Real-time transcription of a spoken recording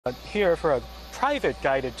Here for a private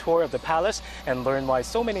guided tour of the palace and learn why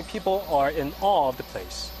so many people are in awe of the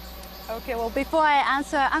place. Okay, well, before I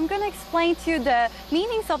answer, I'm going to explain to you the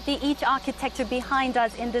meanings of each architecture behind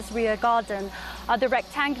us in this rear garden. The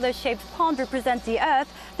rectangular-shaped pond represents the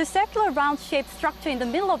earth. The circular round-shaped structure in the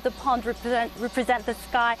middle of the pond represent the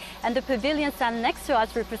sky, and the pavilion standing next to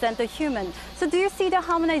us represent the human. So do you see the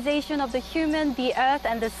harmonization of the human, the earth,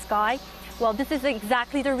 and the sky? Well, this is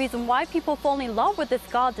exactly the reason why people fall in love with this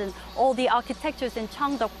garden. All the architectures in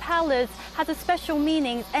Changdeok Palace has a special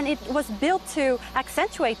meaning, and it was built to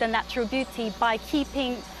accentuate the natural beauty by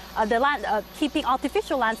keeping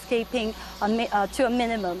artificial landscaping to a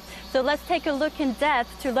minimum. So let's take a look in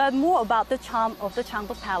depth to learn more about the charm of the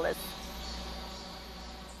Changdeok Palace.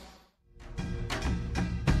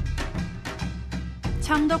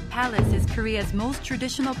 Changdeok Palace is Korea's most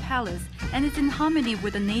traditional palace and is in harmony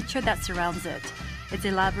with the nature that surrounds it. Its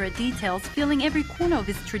elaborate details filling every corner of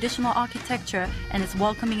its traditional architecture and its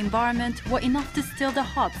welcoming environment were enough to still the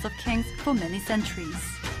hearts of kings for many centuries.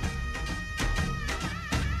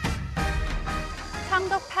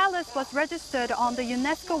 Changdeok Palace was registered on the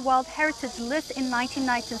UNESCO World Heritage List in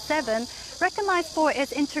 1997, recognized for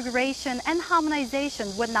its integration and harmonization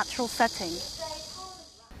with natural settings.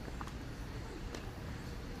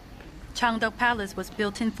 Changdeok Palace was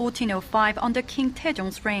built in 1405 under King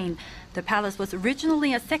Taejong's reign. The palace was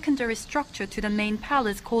originally a secondary structure to the main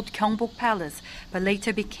palace called Gyeongbok Palace, but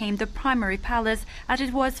later became the primary palace as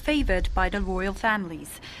it was favored by the royal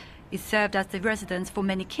families. It served as the residence for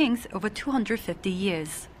many kings over 250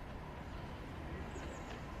 years.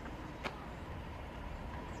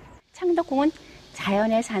 창덕궁은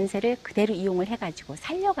자연의 산세를 그대로 이용을 해가지고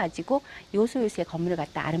살려가지고 요소요소의 건물을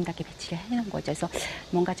갖다 아름답게 배치를 해놓은 거죠. 그래서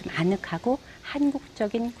뭔가 좀 아늑하고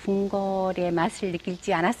한국적인 궁궐의 맛을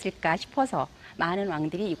느끼지 않았을까 싶어서 많은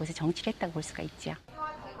왕들이 이곳에 정치를 했다고 볼 수가 있죠.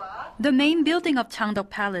 The main building of Changdeok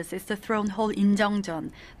Palace is the throne hall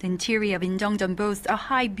Injeongjeon. The interior of Injeongjeon boasts a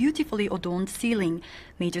high, beautifully adorned ceiling.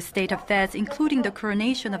 Major state affairs, including the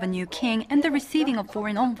coronation of a new king and the receiving of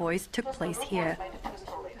foreign envoys, took place here.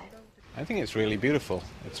 I think it's really beautiful.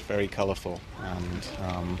 It's very colorful, and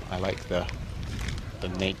I like the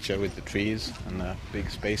nature with the trees and the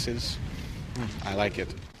big spaces. I like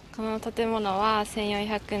it. この建物は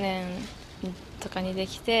1400年とかにで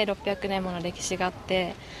きて600年もの歴史があっ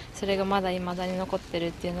て、それがまだ未だに残ってる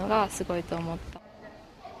っていうのがすごいと思った。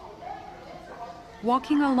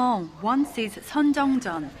 Walking along, one sees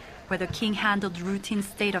Seonjeongjeon, where the king handled routine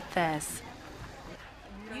state affairs.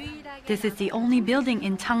 This is the only building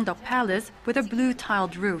in Changdeok Palace with a blue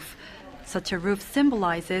tiled roof. Such a roof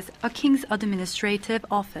symbolizes a king's administrative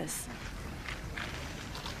office.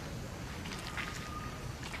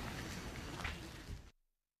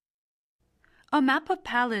 A map of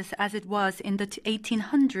palace as it was in the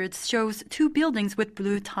 1800s shows two buildings with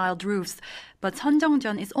blue tiled roofs, but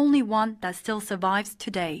Seonjeongjeon is only one that still survives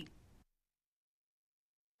today.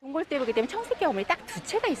 동굴 때 보게 되면 청색계 건물이 딱 두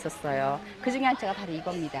채가 있었어요. 그 중에 한 채가 바로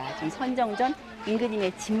이겁니다. 지금 선정전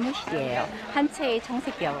임금님의 집무실이에요. 한 채의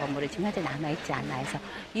청색계 건물은 지금 현재 남아있지 않아요. 그래서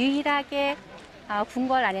유일하게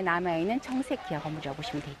궁궐 안에 남아있는 청색계 건물이라고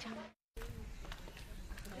보시면 되죠.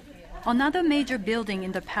 Another major building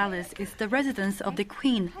in the palace is the residence of the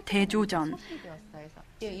queen, Daejojeon.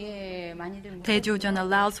 Daejojeon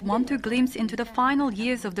allows one to glimpse into the final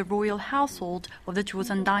years of the royal household of the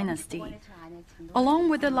Joseon dynasty. Along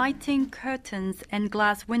with the lighting, curtains, and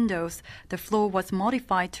glass windows, the floor was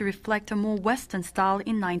modified to reflect a more Western style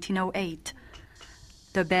in 1908.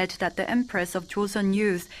 The bed that the Empress of Joseon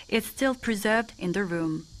used is still preserved in the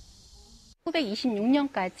room.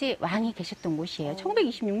 1926년까지 왕이 계셨던 곳이에요.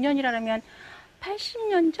 1926년이라면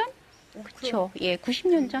 80년 전? 그렇죠. 예,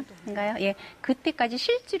 90년 전인가요? 예, 그때까지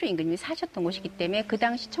실제로 임금님이 사셨던 곳이기 때문에 그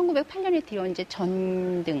당시 1908년에 들어온 이제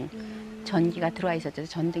전등, 전기가 들어와 있었죠.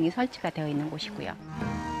 전등이 설치가 되어 있는 곳이고요.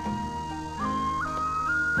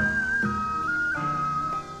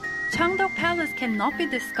 Changdeok Palace cannot be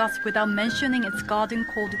discussed without mentioning its garden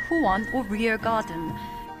called Huan or rear garden.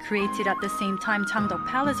 Created at the same time Changdeok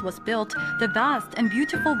Palace was built, the vast and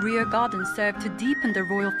beautiful rear garden served to deepen the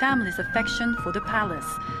royal family's affection for the palace.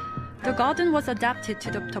 The garden was adapted to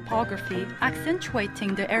the topography,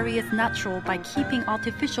 accentuating the area's natural by keeping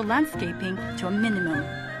artificial landscaping to a minimum.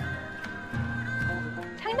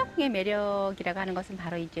 창덕궁의 매력이라고 하는 것은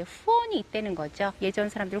바로 이제 후원이 있다는 거죠. 예전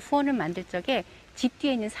사람들 후원을 만들 적에 집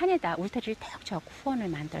뒤에 있는 산에다 울타리를 턱 져서 후원을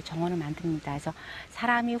만들어 정원을 만듭니다. 그래서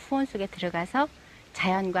사람이 후원 속에 들어가서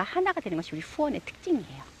자연과 하나가 되는 것이 우리 후원의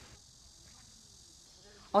특징이에요.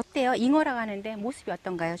 어때요? 잉어라고 하는데 모습이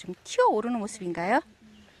어떤가요? 좀 튀어오르는 모습인가요?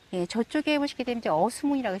 예, 저쪽에 보시게 되면 이제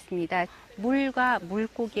어수문이라고 있습니다. 물과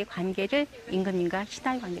물고기의 관계를 임금님과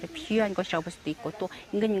신하의 관계를 비유한 것이라고 볼 수도 있고 또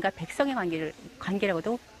임금님과 백성의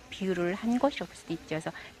관계라고도 비유를 한 것이라고 볼 수도 있죠.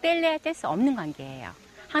 그래서 뗄래야 뗄 수 없는 관계예요.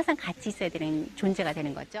 항상 같이 있어야 되는 존재가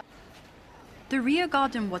되는 거죠. The rear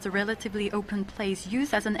garden was a relatively open place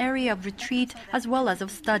used as an area of retreat as well as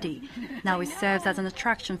of study. Now it serves as an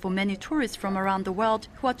attraction for many tourists from around the world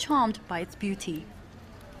who are charmed by its beauty.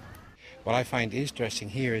 What I find interesting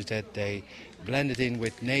here is that they blended in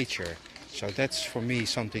with nature. So that's for me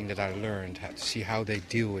something that I learned, how to see how they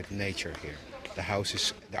deal with nature here. The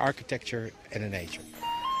houses, the architecture and the nature.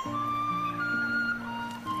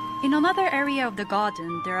 In another area of the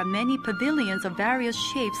garden, there are many pavilions of various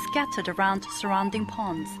shapes scattered around surrounding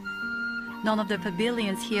ponds. None of the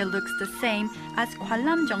pavilions here looks the same, as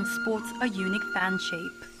Gwalamjeong sports a unique fan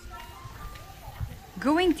shape.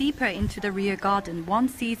 Going deeper into the rear garden, one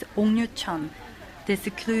sees Ongryucheon. This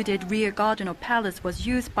secluded rear garden or palace was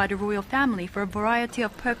used by the royal family for a variety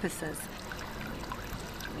of purposes.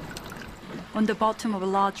 On the bottom of a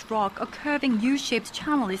large rock, a curving U-shaped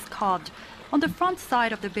channel is carved. On the front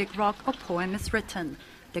side of the big rock, a poem is written.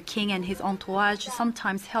 The king and his entourage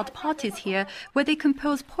sometimes held parties here where they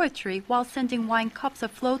composed poetry while sending wine cups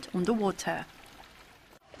afloat on the water.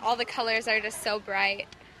 All the colors are just so bright.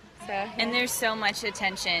 And there's so much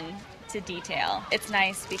attention to detail. It's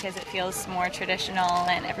nice because it feels more traditional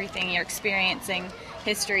and everything you're experiencing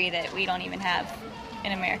history that we don't even have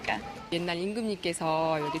in America. 옛날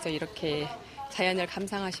임금님께서 여기서 이렇게 자연을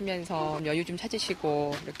감상하시면서 여유 좀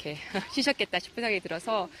찾으시고 이렇게 쉬셨겠다 싶은 생각이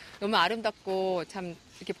들어서 너무 아름답고 참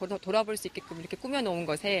이렇게 돌아볼 수 있게끔 이렇게 꾸며놓은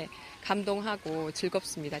것에 감동하고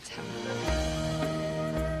즐겁습니다, 참.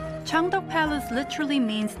 Changdeok Palace literally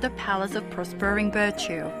means the palace of prospering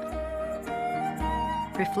virtue.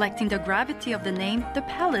 Reflecting the gravity of the name, the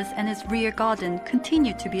palace and its rear garden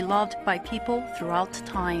continue to be loved by people throughout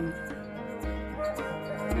time.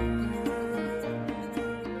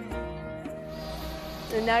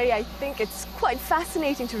 Nari, I think it's quite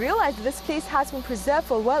fascinating to realize that this place has been preserved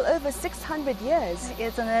for well over 600 years.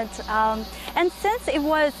 Isn't it? And since it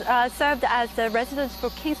was served as a residence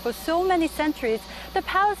for kings for so many centuries, the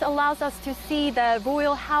palace allows us to see the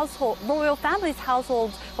royal family's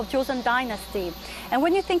household of Joseon dynasty. And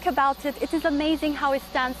when you think about it, it is amazing how it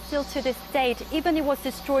stands still to this date, even it was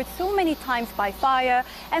destroyed so many times by fire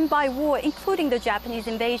and by war, including the Japanese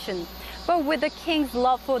invasion. But with the king's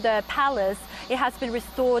love for the palace, it has been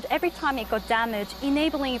restored every time it got damaged,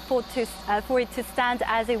 enabling for it to stand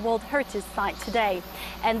as a World Heritage Site today.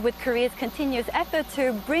 And with Korea's continuous effort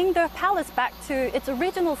to bring the palace back to its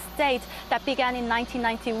original state that began in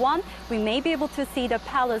 1991, we may be able to see the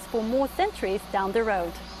palace for more centuries down the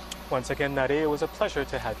road. Once again, Nari, it was a pleasure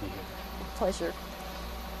to have you here. Pleasure.